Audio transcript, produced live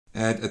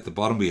and at the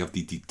bottom we have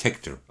the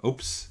detector.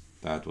 Oops,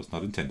 that was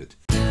not intended.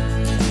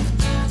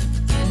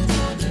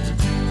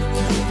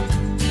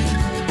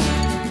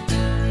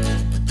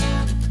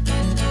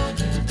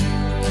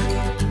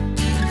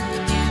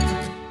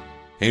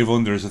 Hey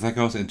everyone, there's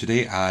Pentaquark, and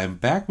today I'm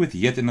back with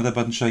yet another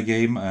button shy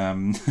game.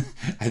 I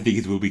think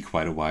it will be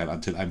quite a while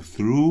until I'm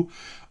through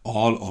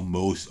all or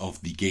most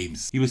of the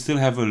games. You will still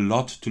have a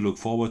lot to look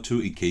forward to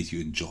in case you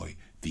enjoy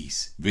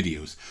these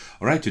videos.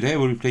 Alright, today I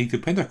will be playing the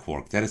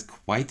Pentaquark. That is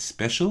quite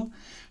special.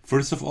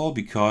 First of all,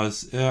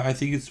 because I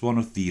think it's one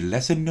of the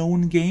lesser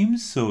known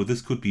games, so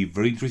this could be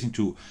very interesting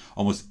to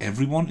almost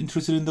everyone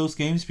interested in those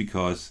games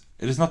because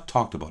it is not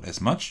talked about as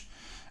much.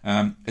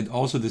 And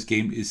also this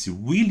game is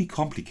really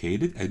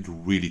complicated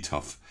and really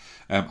tough.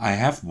 I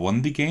have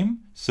won the game,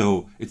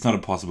 so it's not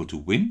impossible to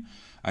win.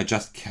 I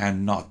just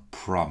cannot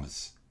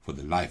promise for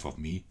the life of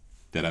me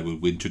that I will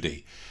win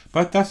today.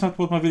 But that's not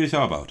what my videos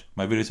are about.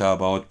 My videos are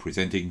about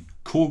presenting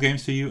cool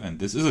games to you, and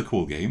this is a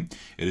cool game.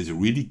 It is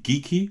really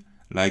geeky,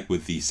 like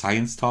with the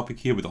science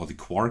topic here, with all the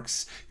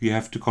quarks you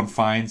have to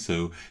confine,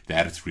 so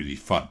that is really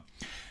fun.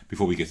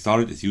 Before we get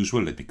started, as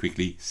usual, let me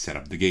quickly set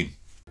up the game.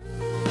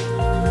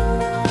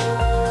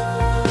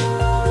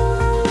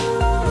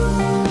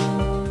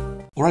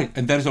 Alright,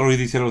 and that is already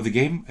the set of the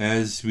game.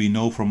 As we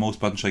know from most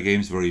button shy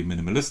games, very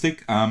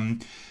minimalistic.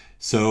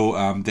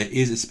 There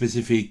is a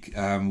specific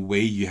way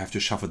you have to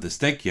shuffle this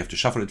deck. You have to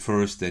shuffle it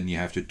first, then you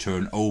have to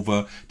turn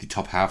over the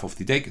top half of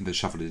the deck and then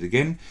shuffle it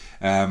again.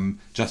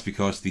 Just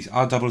because these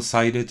are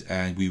double-sided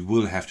and we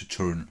will have to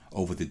turn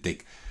over the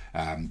deck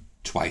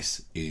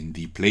twice in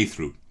the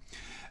playthrough.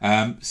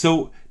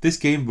 So this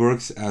game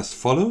works as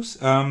follows.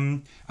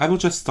 I will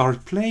just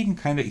start playing and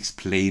kind of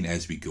explain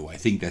as we go. I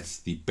think that's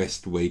the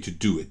best way to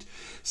do it.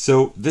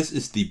 So this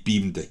is the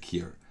beam deck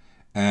here.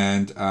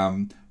 And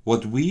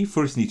what we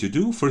first need to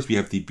do, first we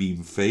have the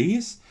beam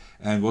phase.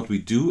 And what we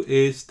do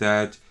is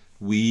that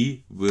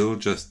we will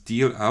just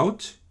deal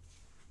out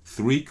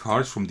 3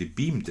 cards from the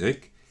beam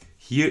deck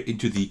here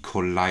into the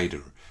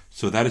collider.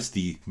 So that is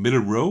the middle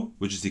row,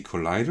 which is the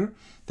collider.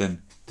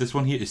 Then this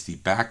one here is the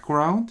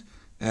background.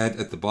 And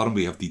at the bottom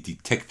we have the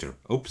detector.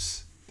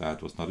 Oops,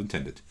 that was not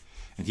intended.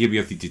 And here we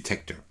have the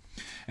detector.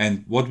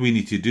 And what we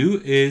need to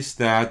do is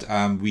that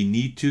we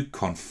need to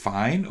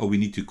confine, or we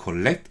need to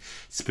collect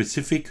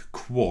specific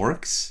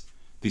quarks.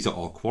 These are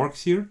all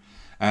quarks here.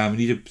 We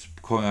need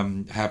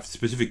to have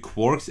specific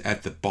quarks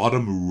at the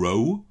bottom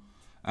row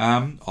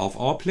of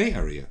our play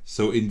area.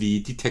 So in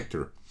the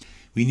detector,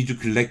 we need to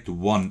collect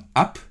 1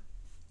 up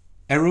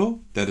arrow,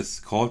 that is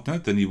called,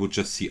 then you will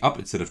just see up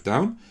instead of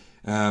down.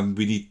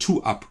 We need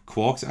 2 up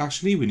quarks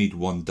actually. We need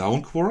 1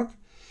 down quark.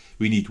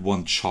 We need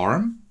 1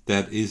 charm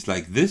that is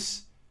like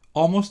this,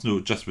 almost, no,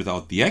 just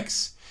without the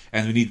X.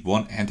 And we need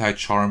 1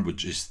 anti-charm,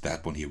 which is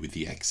that one here with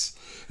the X.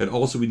 And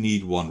also we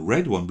need 1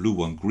 red, 1 blue,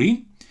 1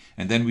 green.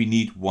 And then we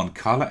need 1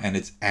 color, and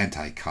it's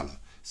anti-color.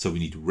 So we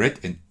need red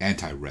and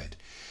anti-red.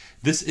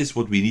 This is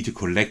what we need to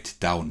collect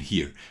down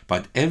here.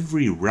 But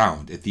every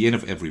round, at the end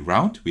of every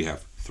round, we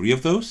have 3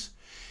 of those.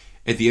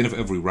 At the end of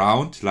every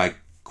round, like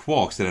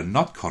quarks that are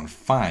not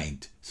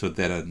confined, so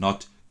that are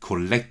not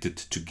collected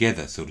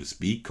together, so to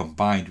speak,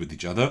 combined with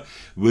each other,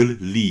 will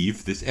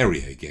leave this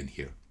area again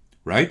here,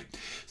 right?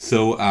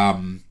 So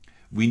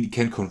we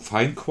can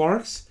confine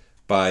quarks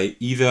by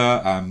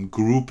either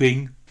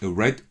grouping a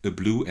red, a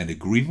blue, and a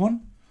green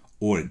one,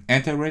 or an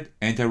anti-red,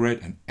 anti-red,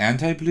 and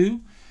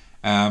anti-blue.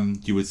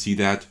 You will see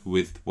that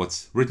with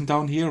what's written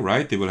down here,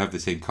 right? They will have the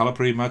same color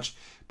pretty much,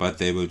 but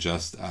they will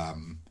just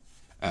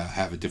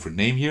have a different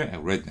name here, a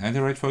red and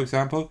anti-red, for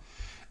example.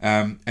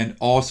 And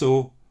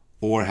also,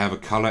 or have a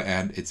color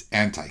and it's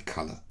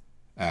anti-color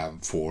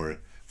for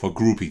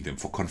grouping them,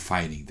 for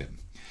confining them.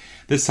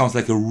 This sounds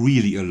like a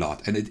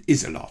lot, and it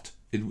is a lot.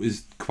 It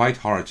is quite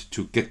hard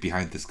to get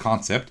behind this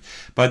concept,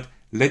 but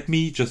let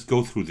me just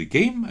go through the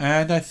game,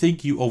 and I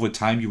think over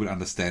time you will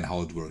understand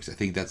how it works. I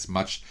think that's a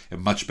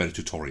much better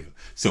tutorial.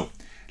 So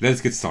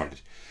let's get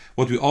started.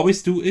 What we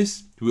always do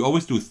is, we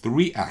always do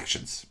 3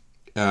 actions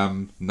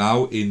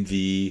now in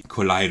the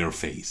collider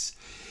phase.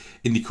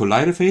 In the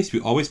collider phase, we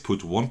always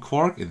put 1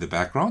 quark in the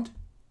background,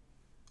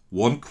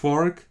 1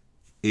 quark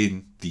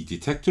in the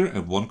detector,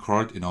 and 1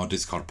 card in our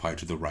discard pile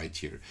to the right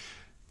here.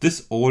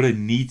 This order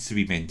needs to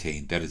be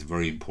maintained. That is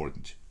very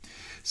important.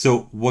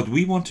 So what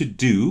we want to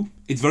do,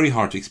 it's very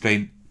hard to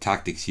explain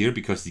tactics here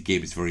because the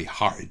game is very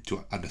hard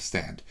to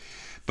understand.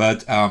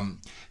 But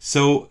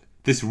so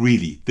this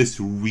really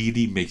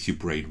makes your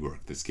brain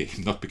work, this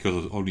game. Not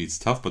because only it's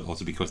tough, but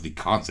also because the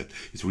concept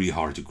is really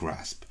hard to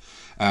grasp.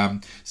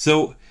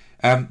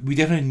 We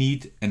definitely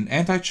need an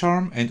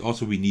anti-charm, and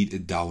also we need a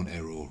down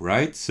arrow,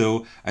 right?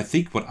 So I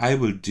think what I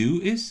will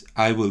do is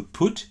I will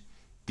put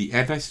the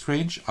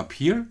anti-strange up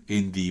here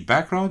in the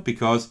background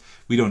because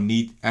we don't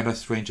need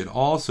anti-strange at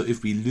all. So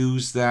if we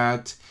lose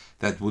that,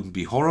 that wouldn't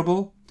be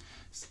horrible.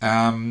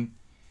 And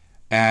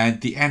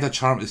the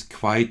anti-charm is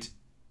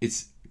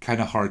it's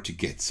kind of hard to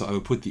get. So I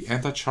will put the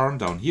anti-charm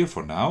down here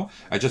for now.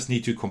 I just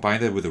need to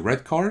combine that with a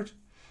red card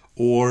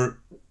or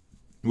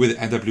with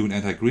anti-blue and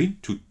anti-green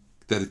to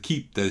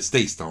it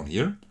stays down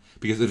here,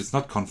 because if it's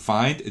not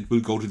confined, it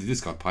will go to the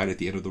discard pile at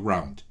the end of the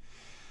round.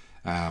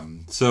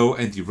 And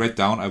the red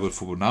down I will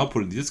for now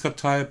put in the discard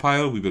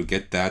pile. We will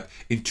get that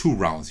in 2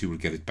 rounds. We will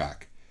get it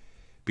back,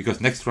 because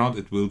next round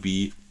it will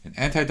be an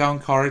anti-down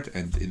card,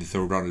 and in the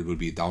 3rd round it will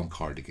be a down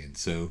card again.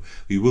 So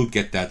we will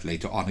get that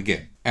later on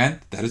again. And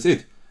that is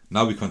it.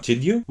 Now we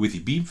continue with the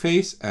beam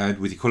phase and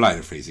with the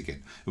collider phase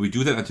again. And we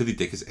do that until the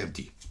deck is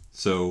empty.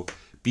 So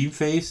beam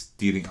phase,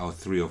 dealing out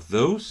 3 of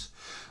those.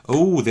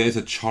 Oh, there's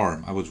a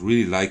charm. I would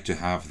really like to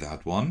have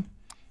that one.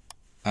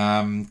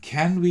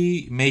 Can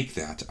we make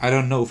that? I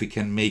don't know if we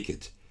can make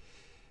it.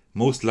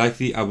 Most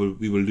likely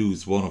we will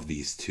lose one of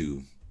these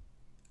 2.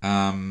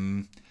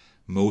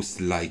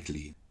 Most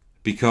likely.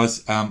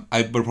 Because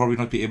I will probably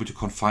not be able to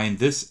confine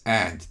this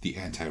and the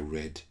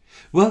anti-red.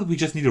 Well, we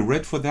just need a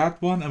red for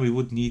that one, and we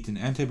would need an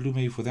anti-blue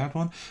maybe for that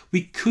one.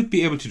 We could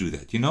be able to do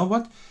that. You know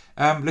what?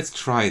 Let's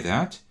try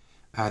that.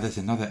 There's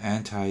another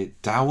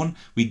anti-down.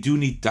 We do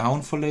need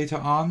down for later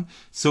on.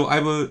 So I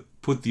will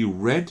put the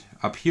red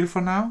up here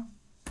for now.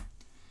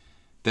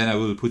 Then I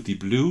will put the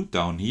blue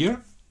down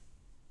here,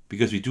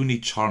 because we do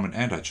need charm and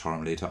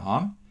anti-charm later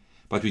on.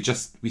 But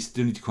we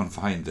still need to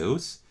confine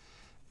those.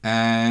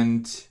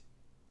 And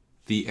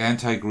the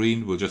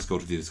anti-green will just go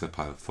to the discard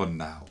pile for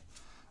now.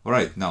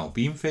 Alright, now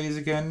beam phase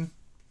again.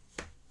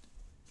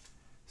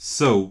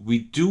 So we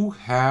do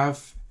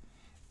have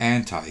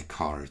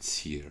anti-cards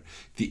here.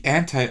 The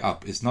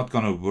anti-up is not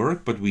going to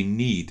work, but we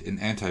need an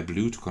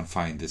anti-blue to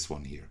confine this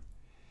one here.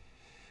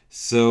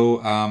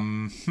 So,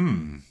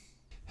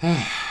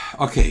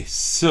 okay,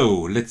 so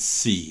let's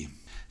see.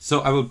 So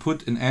I will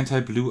put an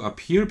anti-blue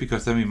up here,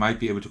 because then we might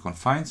be able to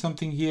confine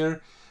something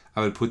here.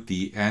 I will put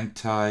the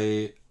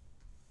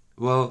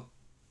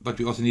but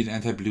we also need an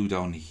anti-blue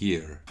down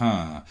here.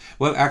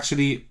 Well,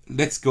 actually,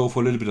 let's go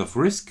for a little bit of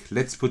risk.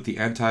 Let's put the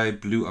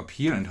anti-blue up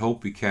here and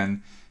hope we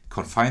can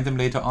confine them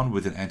later on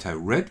with an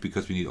anti-red,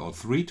 because we need all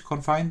 3 to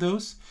confine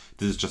those.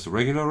 This is just a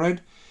regular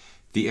red.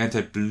 The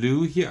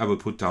anti-blue here I will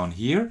put down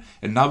here,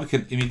 and now we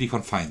can immediately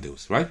confine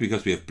those, right?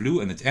 Because we have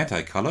blue and its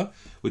anti-color,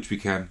 which we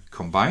can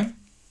combine.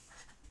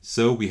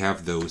 So we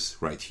have those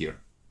right here.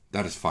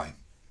 That is fine.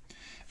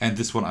 And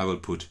this one I will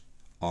put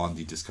on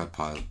the discard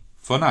pile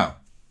for now.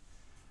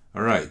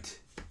 Alright,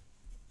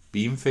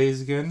 beam phase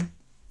again.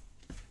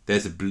 There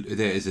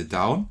is a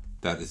down.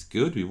 That is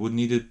good. We would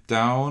need it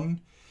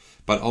down,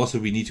 but also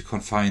we need to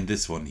confine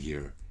this one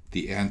here,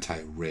 the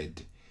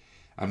anti-red.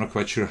 I'm not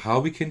quite sure how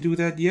we can do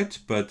that yet,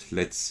 but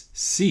let's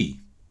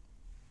see.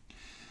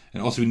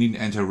 And also we need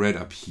an anti-red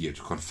up here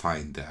to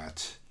confine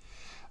that.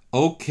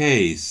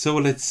 Okay, so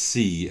let's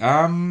see.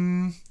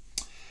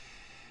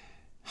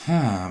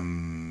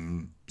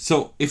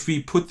 So if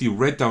we put the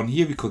red down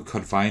here, we could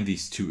confine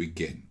these 2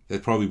 again.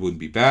 That probably wouldn't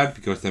be bad,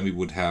 because then we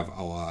would have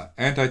our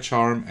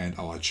anti-charm and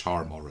our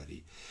charm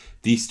already.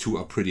 These 2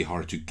 are pretty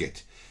hard to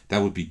get.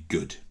 That would be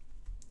good.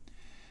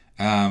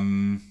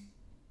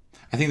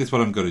 I think that's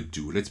what I'm going to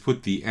do. Let's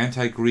put the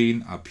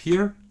anti-green up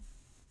here.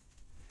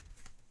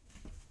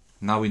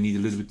 Now we need a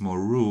little bit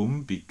more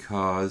room,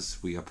 because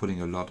we are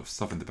putting a lot of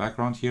stuff in the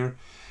background here.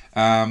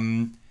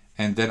 And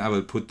then I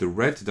will put the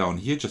red down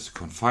here just to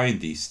confine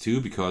these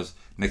 2, because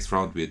next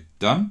round we're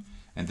done.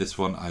 And this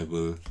one I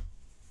will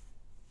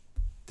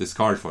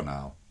discard for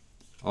now.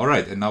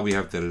 Alright, and now we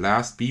have the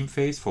last beam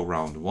phase for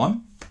round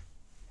 1.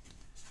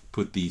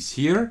 Put these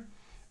here.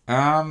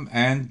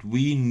 And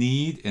we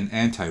need an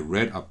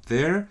anti-red up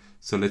there.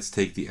 So let's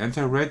take the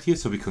anti-red here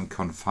so we can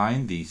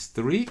confine these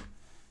 3.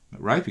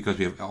 Right, because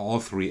we have all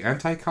 3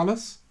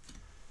 anti-colors.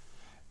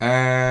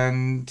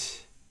 And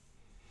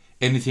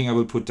anything I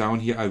will put down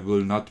here, I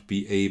will not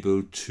be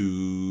able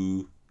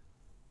to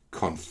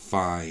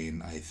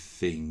confine, I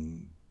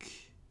think.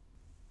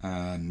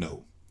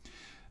 No.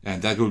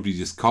 And that will be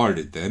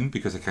discarded then,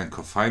 because I can't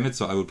confine it.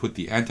 So I will put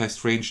the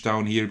anti-strange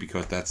down here,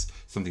 because that's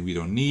something we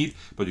don't need.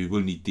 But we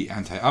will need the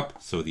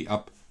anti-up, so the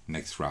up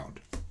next round.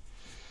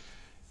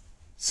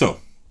 So,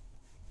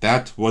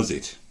 that was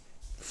it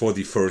for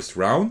the first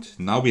round.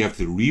 Now we have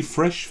the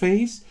refresh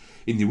phase.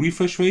 In the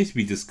refresh phase,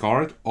 we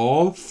discard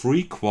all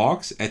 3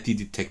 quarks at the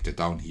detector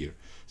down here.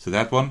 So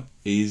that one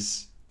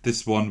is,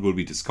 this one will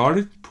be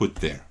discarded, put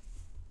there.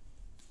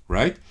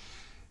 Right?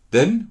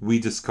 Then we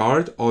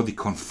discard all the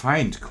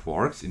confined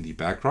quarks in the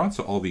background.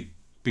 So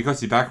because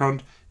the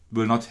background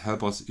will not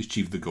help us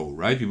achieve the goal,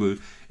 right? In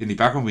the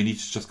background we need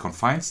to just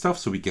confine stuff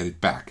so we get it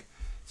back.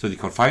 So the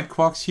confined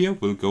quarks here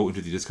will go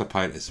into the discard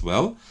pile as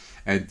well,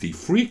 and the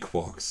free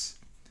quarks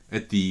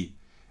at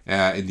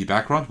in the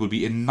background will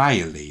be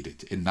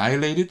annihilated.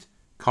 Annihilated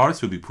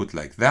cards will be put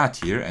like that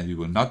here, and we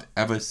will not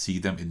ever see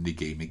them in the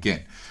game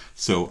again.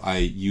 So I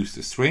used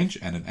a strange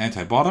and an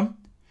anti-bottom,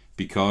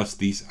 because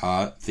these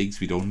are things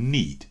we don't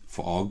need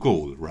for our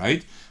goal,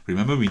 right?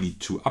 Remember, we need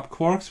 2 up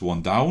quarks,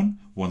 1 down,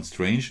 1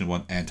 strange, and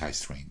 1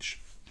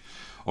 anti-strange.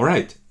 All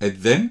right, and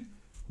then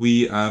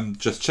we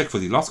just check for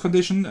the loss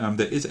condition.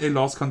 There is a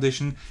loss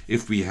condition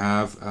if we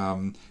have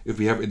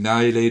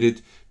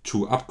annihilated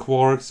 2 up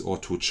quarks or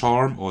 2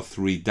 charm or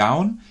 3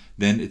 down,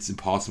 then it's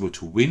impossible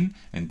to win,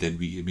 and then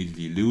we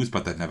immediately lose,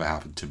 but that never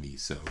happened to me.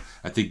 So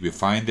I think we're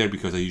fine there,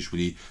 because I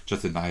usually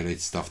just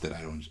annihilate stuff that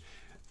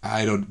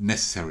I don't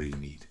necessarily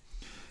need.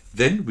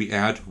 Then we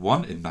add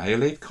 1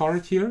 annihilate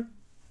card here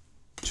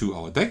to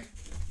our deck.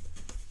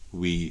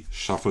 We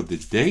shuffle the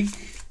deck,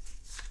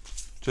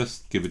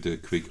 just give it a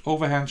quick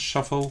overhand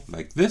shuffle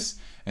like this,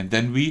 and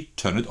then we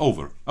turn it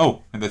over.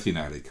 Oh, and that's the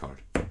annihilate card.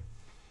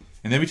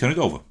 And then we turn it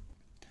over.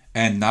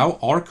 And now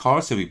our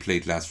cards that we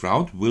played last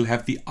round will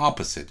have the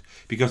opposite,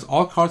 because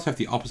all cards have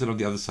the opposite on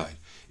the other side.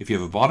 If you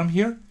have a bottom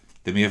here,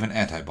 then we have an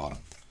anti-bottom.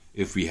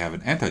 If we have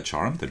an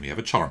anti-charm, then we have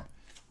a charm,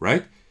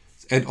 right?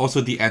 And also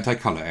the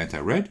anti-color,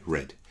 anti-red,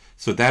 red.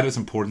 So that is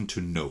important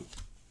to know.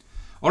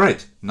 All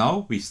right,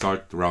 now we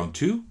start round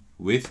 2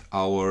 with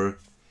our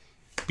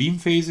beam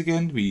phase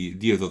again. We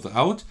deal those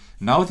out.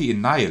 Now the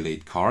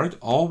annihilate card,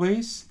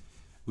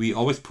 we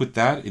always put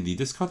that in the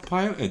discard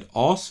pile, and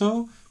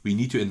also we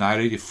need to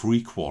annihilate a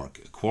free quark,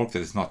 a quark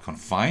that is not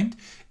confined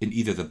in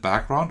either the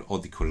background or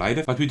the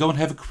collider, but we don't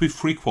have a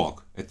free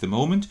quark at the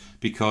moment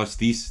because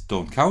these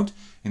don't count.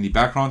 In the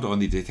background or in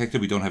the detector,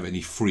 we don't have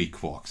any free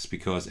quarks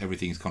because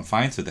everything is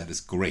confined, so that is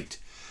great.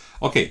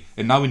 Okay,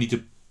 and now we need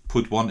to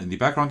put 1 in the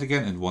background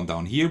again and 1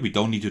 down here. We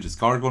don't need to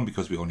discard 1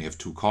 because we only have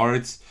 2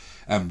 cards.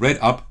 Red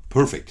up,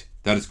 perfect.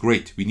 That is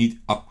great. We need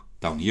up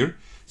down here.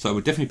 So I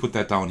would definitely put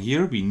that down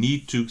here. We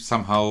need to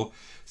somehow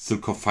still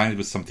confine it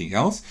with something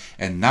else.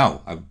 And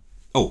now,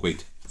 oh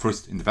wait,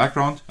 first in the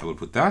background, I will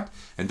put that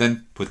and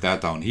then put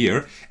that down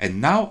here.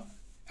 And now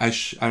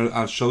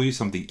I'll show you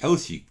something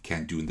else you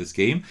can do in this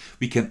game.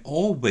 We can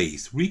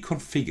always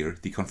reconfigure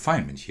the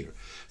confinement here.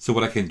 So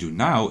what I can do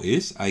now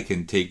is I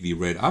can take the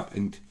red up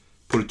and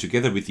put it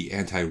together with the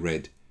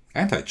anti-red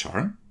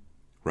anti-charm,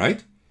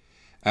 right?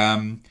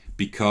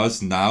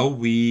 Because now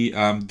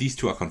these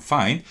two are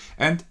confined,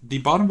 and the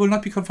bottom will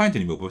not be confined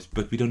anymore,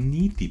 but we don't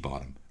need the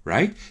bottom,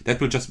 right?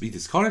 That will just be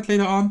discarded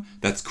later on.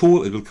 That's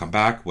cool, it will come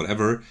back,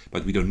 whatever,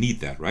 but we don't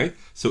need that, right?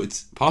 So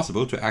it's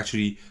possible to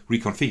actually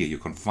reconfigure your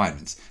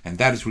confinements, and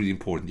that is really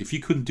important. If you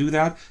couldn't do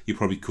that, you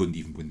probably couldn't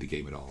even win the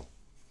game at all.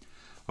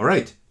 All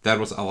right, that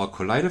was our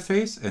collider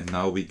phase, and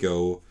now we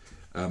go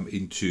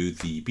into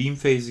the beam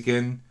phase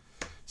again.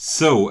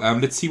 So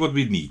let's see what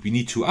we need. We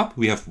need 2 up,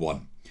 we have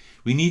 1.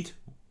 We need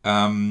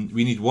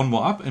 1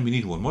 more up and we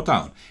need 1 more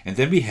down. And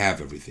then we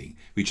have everything.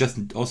 We just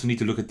also need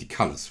to look at the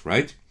colors,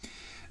 right?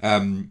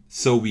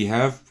 So we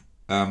have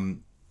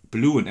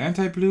blue and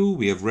anti-blue.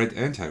 We have red,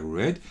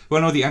 anti-red.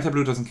 Well, no, the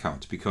anti-blue doesn't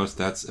count because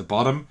that's a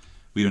bottom.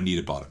 We don't need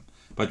a bottom.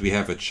 But we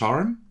have a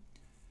charm.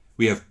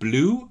 We have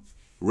blue,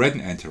 red,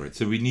 and anti-red.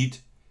 So we need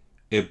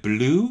a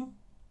blue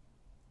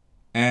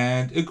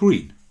and a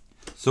green.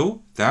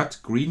 So that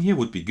green here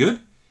would be good.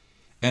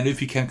 And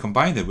if we can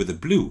combine that with a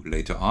blue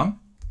later on,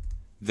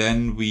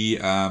 then we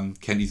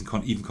can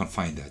even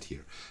confine that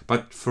here.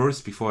 But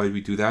first, before we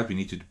do that, we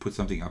need to put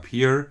something up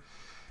here.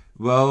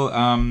 Well,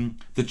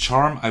 the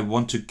charm I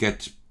want to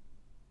get,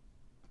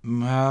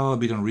 well,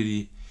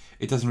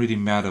 it doesn't really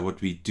matter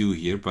what we do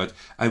here, but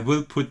I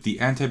will put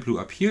the anti-blue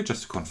up here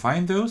just to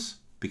confine those,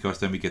 because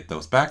then we get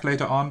those back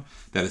later on.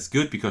 That is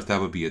good, because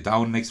that will be a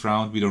down next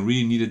round. We don't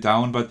really need a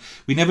down, but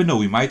we never know.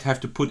 We might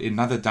have to put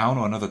another down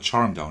or another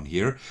charm down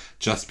here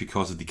just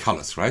because of the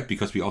colors, right?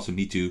 Because we also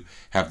need to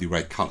have the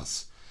right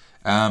colors.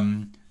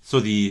 And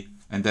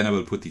then I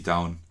will put the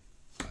down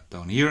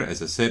here,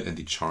 as I said, and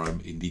the charm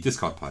in the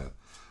discard pile.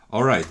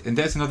 All right, and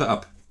there's another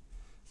up,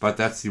 but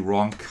that's the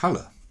wrong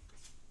color.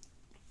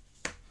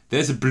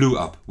 There's a blue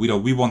up.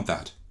 We want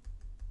that.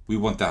 We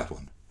want that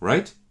one,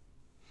 right?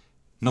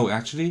 No,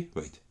 actually,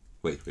 wait.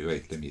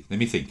 Let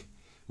me think.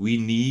 We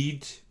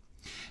need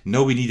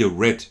a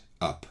red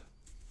up.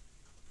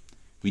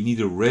 We need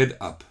a red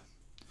up.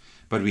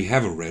 But we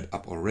have a red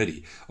up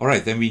already. All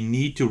right, then we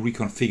need to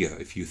reconfigure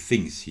a few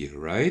things here,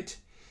 right?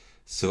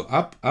 So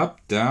up,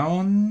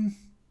 down.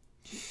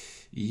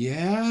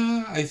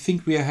 Yeah, I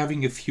think we are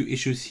having a few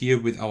issues here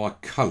with our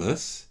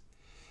colors.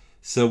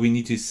 So we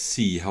need to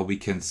see how we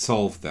can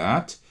solve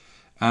that.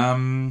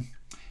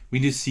 We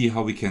need to see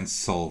how we can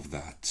solve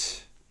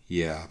that.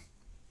 Yeah,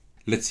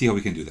 let's see how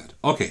we can do that.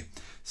 Okay,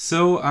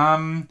 so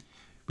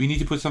we need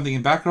to put something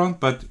in background,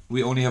 but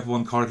we only have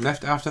 1 card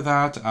left after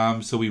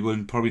that. So we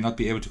will probably not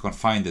be able to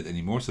confine that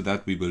anymore, so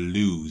that we will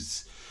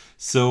lose.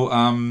 So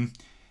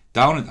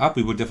down and up,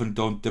 we will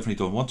definitely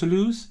don't want to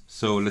lose.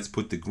 So let's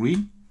put the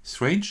green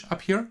strange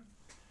up here.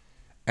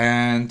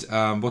 And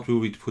what will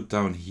we put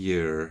down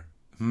here?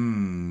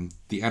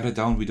 The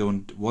anti-down we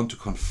don't want to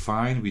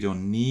confine. We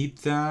don't need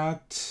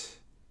that.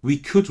 We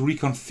could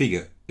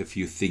reconfigure a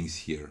few things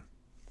here,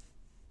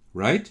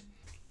 right?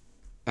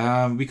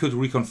 We could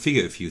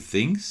reconfigure a few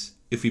things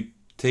if we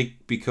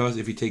take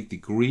the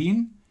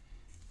green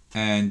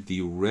and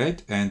the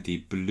red and the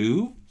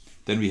blue,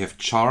 then we have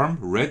charm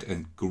red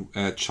and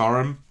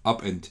charm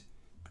up and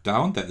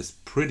down. That is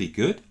pretty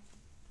good.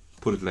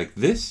 Put it like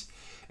this,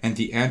 and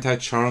the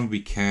anti-charm we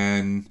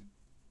can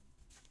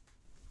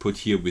put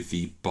here with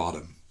the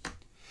bottom.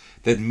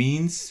 That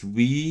means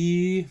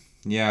we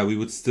yeah, we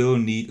would still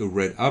need a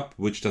red up,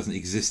 which doesn't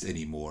exist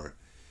anymore.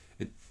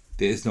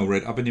 There is no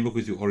red up anymore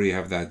because you already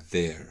have that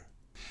there.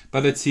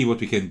 But let's see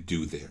what we can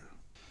do there.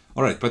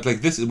 All right, but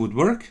like this, it would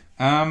work.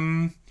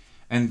 And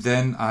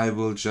then I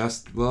will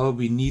just, well,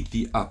 we need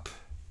the up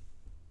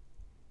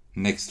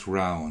next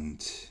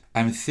round.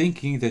 I'm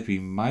thinking that we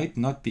might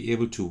not be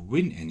able to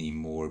win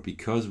anymore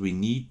because we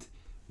need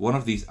one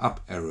of these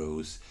up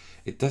arrows.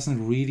 It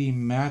doesn't really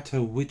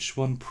matter which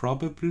one,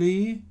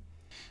 probably.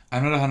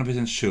 I'm not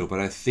 100% sure, but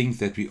I think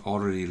that we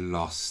already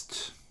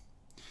lost.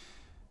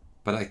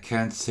 But I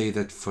can't say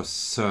that for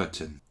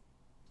certain.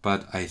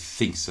 But I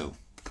think so.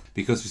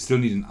 Because we still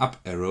need an up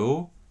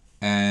arrow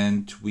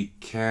and we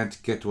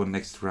can't get one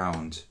next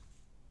round.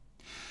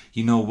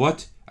 You know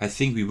what? I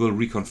think we will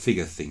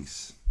reconfigure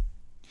things.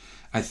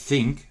 I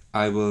think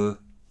I will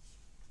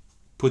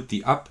put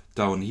the up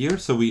down here.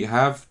 So we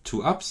have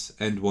 2 ups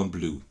and 1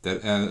 blue.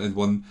 And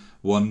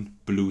one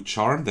blue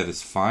charm. That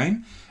is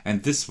fine.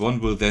 And this one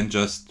will then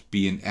just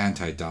be an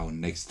anti-down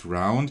next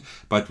round.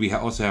 But we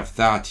also have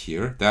that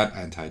here. That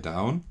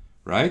anti-down.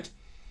 Right?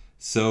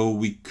 So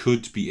we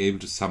could be able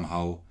to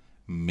somehow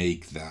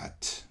make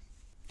that.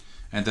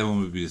 And then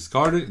one will be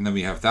discarded. And then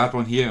we have that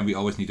one here. And we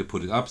always need to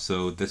put it up.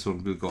 So this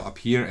one will go up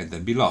here and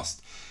then be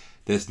lost.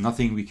 There's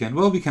nothing we can...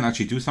 Well, we can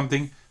actually do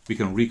something. We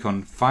can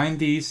reconfine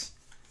these.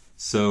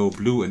 So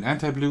blue and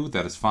anti-blue,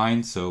 that is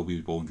fine. So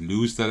we won't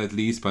lose that at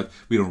least, but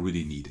we don't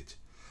really need it.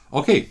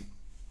 Okay.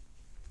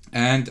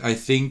 And I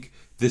think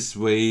this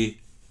way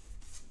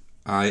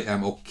I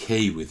am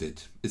okay with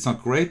it. It's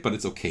not great, but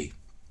it's okay.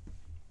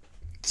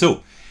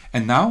 So,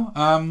 and now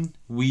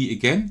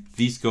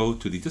these go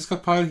to the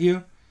discard pile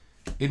here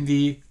in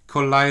the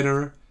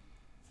collider.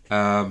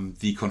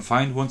 The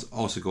confined ones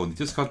also go in the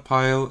discard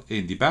pile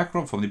in the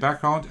background, from the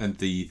background, and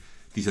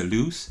these are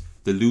loose.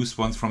 The loose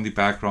ones from the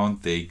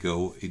background, they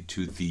go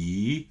into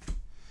the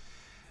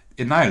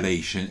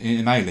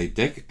annihilate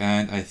deck,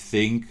 and I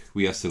think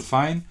we are still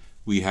fine.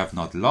 We have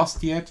not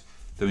lost yet.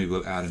 Then we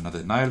will add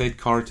another annihilate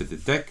card to the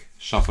deck,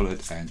 shuffle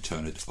it, and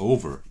turn it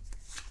over.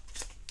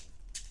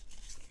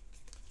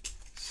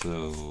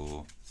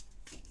 So,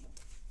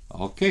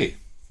 okay,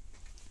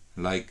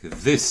 like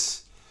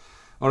this.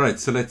 All right,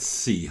 so let's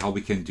see how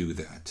we can do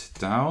that.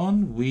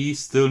 Down, we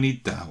still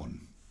need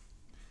down.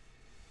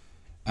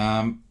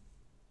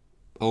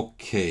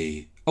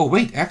 Okay. Oh,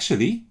 wait,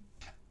 actually,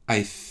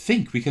 I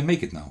think we can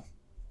make it now.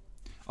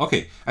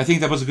 Okay, I think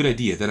that was a good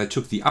idea that I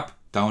took the up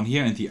down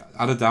here and the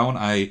other down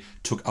I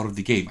took out of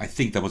the game. I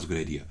think that was a good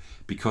idea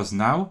because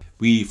now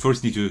we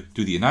first need to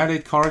do the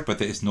annihilate card, but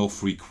there is no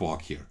free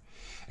quark here.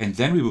 And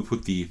then we will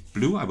put the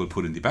blue, I will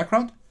put in the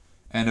background,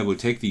 and I will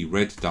take the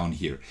red down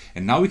here.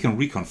 And now we can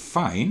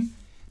reconfine.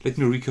 Let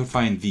me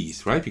reconfine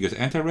these, right? Because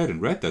anti-red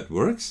and red, that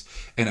works.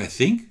 And I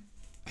think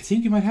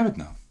you might have it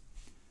now.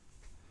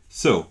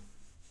 So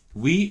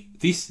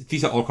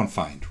these are all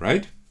confined,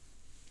 right?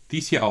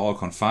 These here are all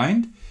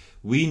confined.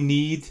 We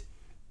need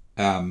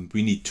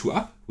 2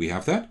 up, we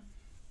have that.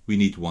 We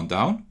need 1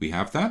 down, we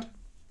have that.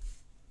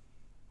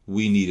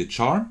 We need a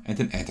charm and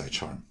an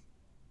anti-charm.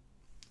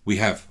 We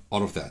have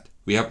all of that.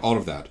 We have all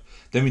of that.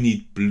 Then we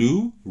need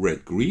blue,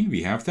 red, green,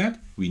 we have that.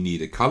 We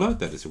need a color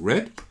that is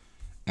red,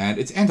 and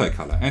it's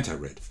anti-color,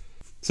 anti-red.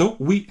 So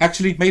we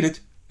actually made it.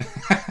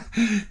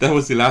 That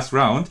was the last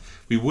round.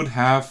 We would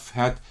have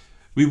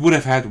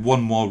had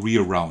one more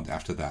real round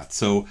after that.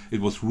 So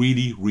it was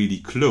really, really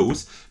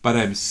close, but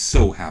I'm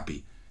so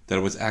happy that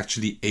I was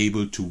actually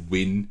able to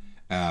win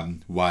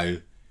while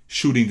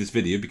shooting this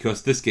video,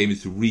 because this game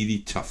is really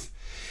tough.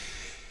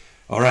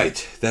 All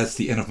right, that's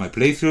the end of my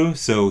playthrough.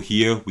 So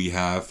here we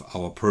have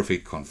our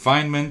perfect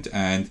confinement,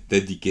 and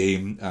then the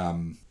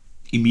game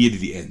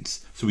immediately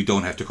ends. So we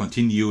don't have to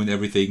continue and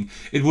everything.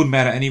 It wouldn't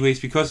matter anyways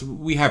because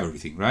we have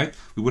everything, right?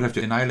 We would have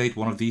to annihilate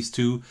one of these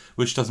two,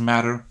 which doesn't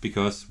matter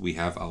because we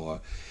have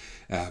our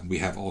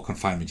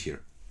confinement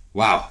here.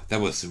 Wow, that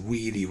was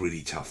really,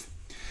 really tough.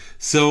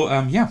 So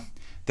yeah,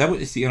 that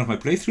is the end of my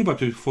playthrough. But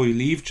before you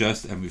leave,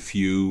 just a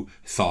few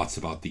thoughts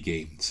about the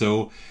game.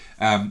 So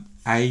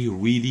I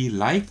really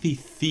like the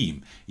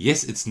theme.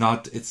 Yes, it's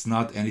not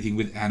anything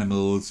with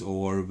animals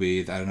or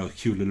with, I don't know,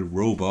 cute little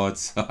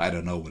robots. I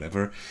don't know,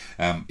 whatever.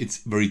 It's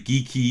very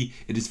geeky.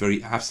 It is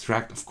very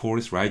abstract, of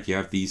course, right? You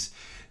have these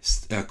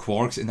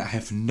quarks, and I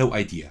have no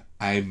idea.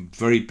 I'm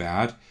very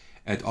bad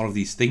at all of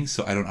these things,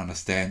 so I don't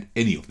understand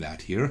any of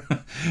that here.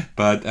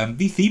 But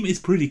the theme is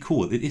pretty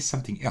cool. It is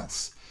something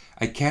else.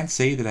 I can't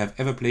say that I've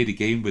ever played a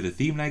game with a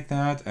theme like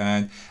that,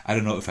 and I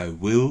don't know if I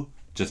will,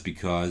 just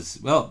because,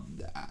 well,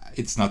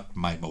 it's not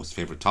my most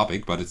favorite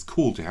topic, but it's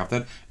cool to have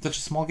that. It's such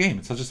a small game.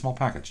 It's such a small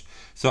package.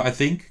 So I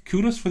think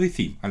kudos for the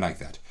theme. I like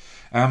that.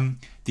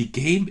 The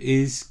game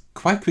is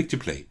quite quick to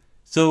play.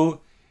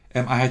 So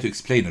I had to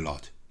explain a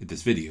lot in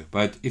this video.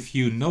 But if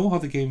you know how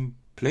the game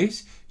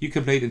plays, you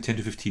can play it in 10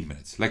 to 15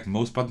 minutes. Like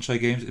most button shy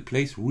games, it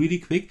plays really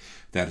quick.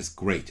 That is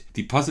great.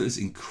 The puzzle is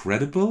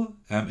incredible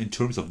in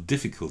terms of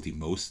difficulty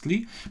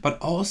mostly, but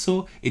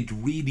also it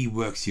really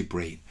works your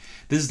brain.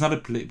 This is not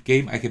a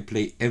game I can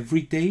play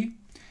every day,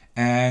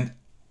 and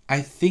I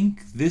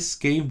think this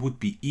game would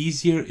be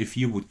easier if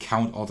you would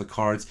count all the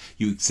cards.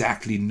 You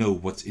exactly know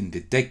what's in the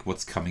deck,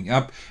 what's coming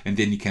up, and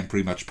then you can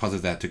pretty much puzzle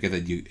that together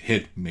and you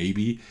hit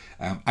maybe.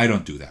 I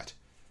don't do that.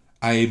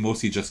 I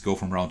mostly just go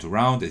from round to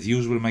round. As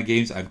usual in my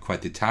games, I'm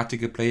quite the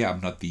tactical player.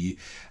 I'm not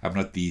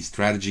the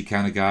strategy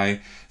kind of guy.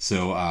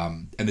 So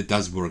and it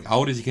does work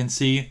out, as you can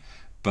see.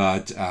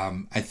 But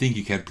I think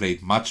you can play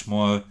it much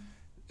more.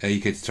 You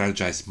can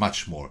strategize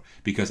much more,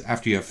 because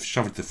after you have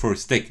shuffled the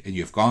first deck and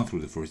you have gone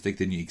through the first deck,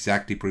 then you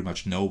exactly pretty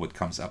much know what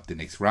comes up the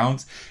next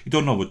rounds. You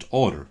don't know what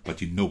order,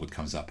 but you know what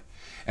comes up.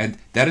 And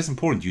that is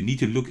important. You need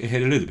to look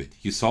ahead a little bit.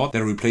 You saw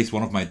that I replaced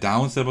one of my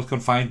downs that was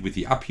confined with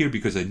the up here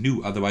because I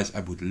knew otherwise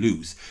I would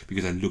lose,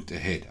 because I looked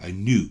ahead. I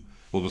knew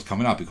what was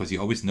coming up, because you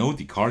always know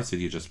the cards that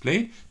you just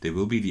played, they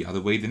will be the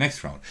other way the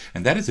next round.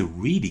 And that is a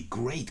really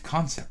great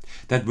concept.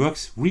 That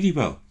works really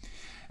well.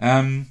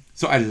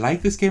 So I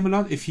like this game a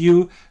lot. If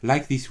you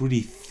like these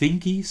really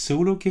thinky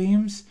solo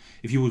games,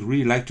 if you would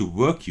really like to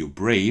work your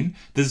brain,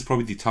 this is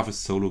probably the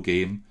toughest solo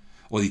game,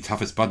 or the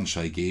toughest button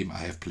shy game I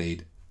have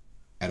played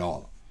at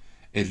all.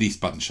 At least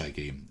button shy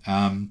game.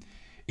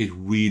 It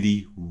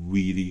really,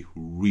 really,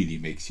 really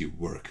makes you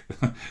work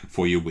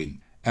for your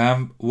win.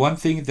 One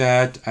thing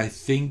that I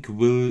think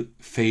will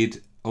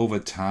fade over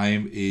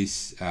time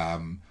is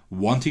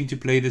wanting to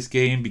play this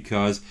game,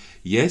 because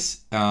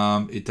yes,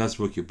 it does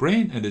work your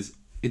brain, and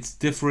it's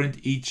different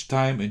each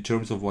time in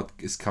terms of what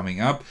is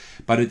coming up,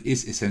 but it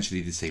is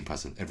essentially the same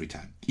puzzle every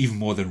time. Even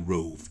more than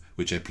Rove,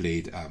 which I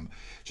played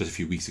just a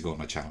few weeks ago on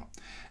my channel.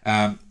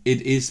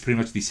 It is pretty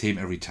much the same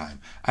every time.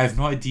 I have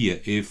no idea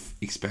if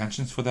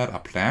expansions for that are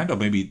planned, or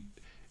maybe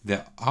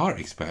there are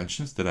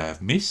expansions that I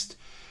have missed.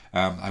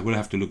 I will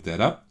have to look that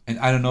up. And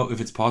I don't know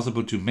if it's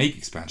possible to make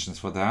expansions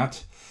for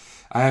that.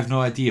 I have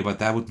no idea, but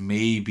that would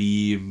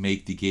maybe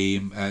make the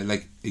game,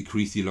 like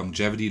increase the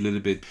longevity a little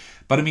bit.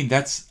 But I mean,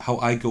 that's how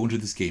I go into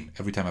this game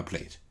every time I play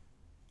it.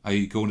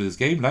 I go into this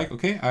game like,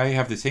 okay, I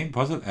have the same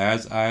puzzle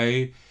as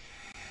I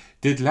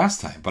did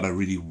last time, but I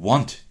really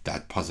want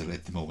that puzzle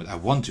at the moment. I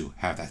want to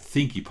have that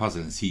thinky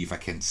puzzle and see if I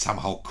can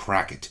somehow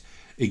crack it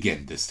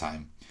again this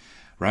time.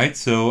 Right?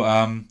 So,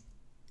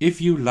 if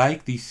you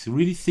like these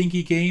really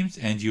thinky games,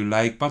 and you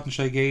like button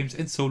shy games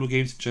and solo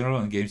games in general,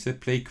 and games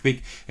that play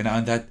quick and are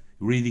in that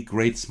really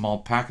great small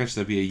package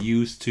that we are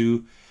used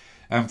to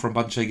from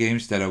button shy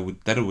games, that I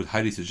would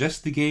highly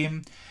suggest the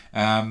game.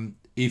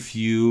 If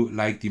you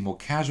like the more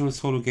casual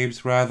solo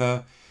games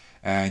rather,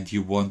 and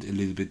you want a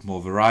little bit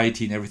more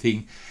variety and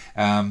everything,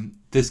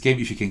 this game,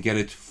 if you can get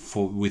it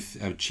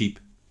with cheap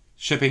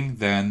shipping,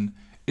 then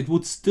it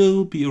would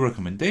still be a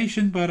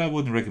recommendation, but I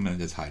wouldn't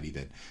recommend it as highly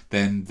then.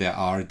 Then there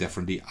are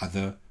definitely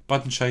other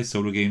button shy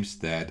solo games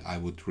that I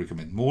would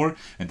recommend more,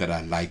 and that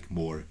I like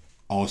more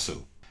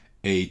also.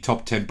 A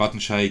top 10 button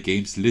shy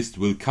games list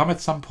will come at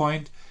some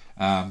point,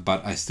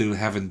 but I still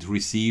haven't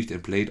received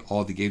and played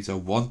all the games I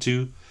want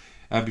to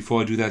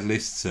before I do that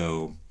list,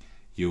 so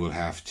you will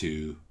have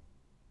to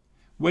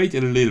wait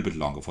a little bit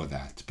longer for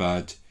that.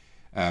 But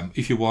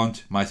if you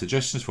want my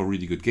suggestions for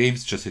really good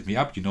games, just hit me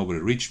up. You know where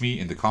to reach me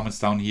in the comments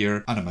down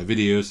here, under my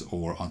videos,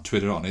 or on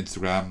Twitter, on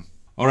Instagram.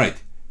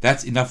 Alright,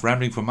 that's enough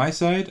rambling from my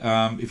side.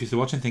 If you're still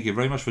watching, thank you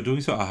very much for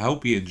doing so. I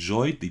hope you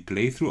enjoyed the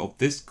playthrough of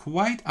this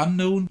quite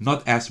unknown,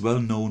 not as well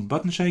known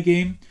button shy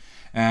game.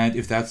 And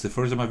if that's the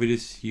first of my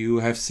videos you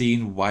have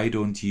seen, why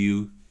don't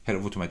you head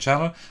over to my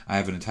channel? I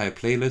have an entire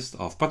playlist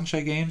of button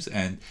shy games,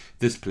 and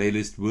this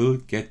playlist will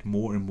get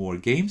more and more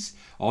games.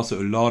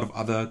 Also a lot of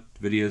other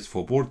videos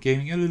for board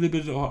gaming, a little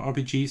bit of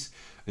RPGs,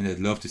 and I'd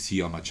love to see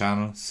you on my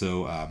channel.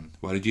 So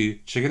why don't you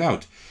check it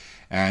out?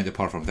 And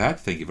apart from that,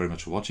 thank you very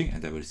much for watching,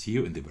 and I will see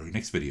you in the very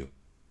next video.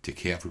 Take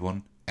care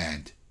everyone,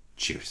 and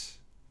cheers.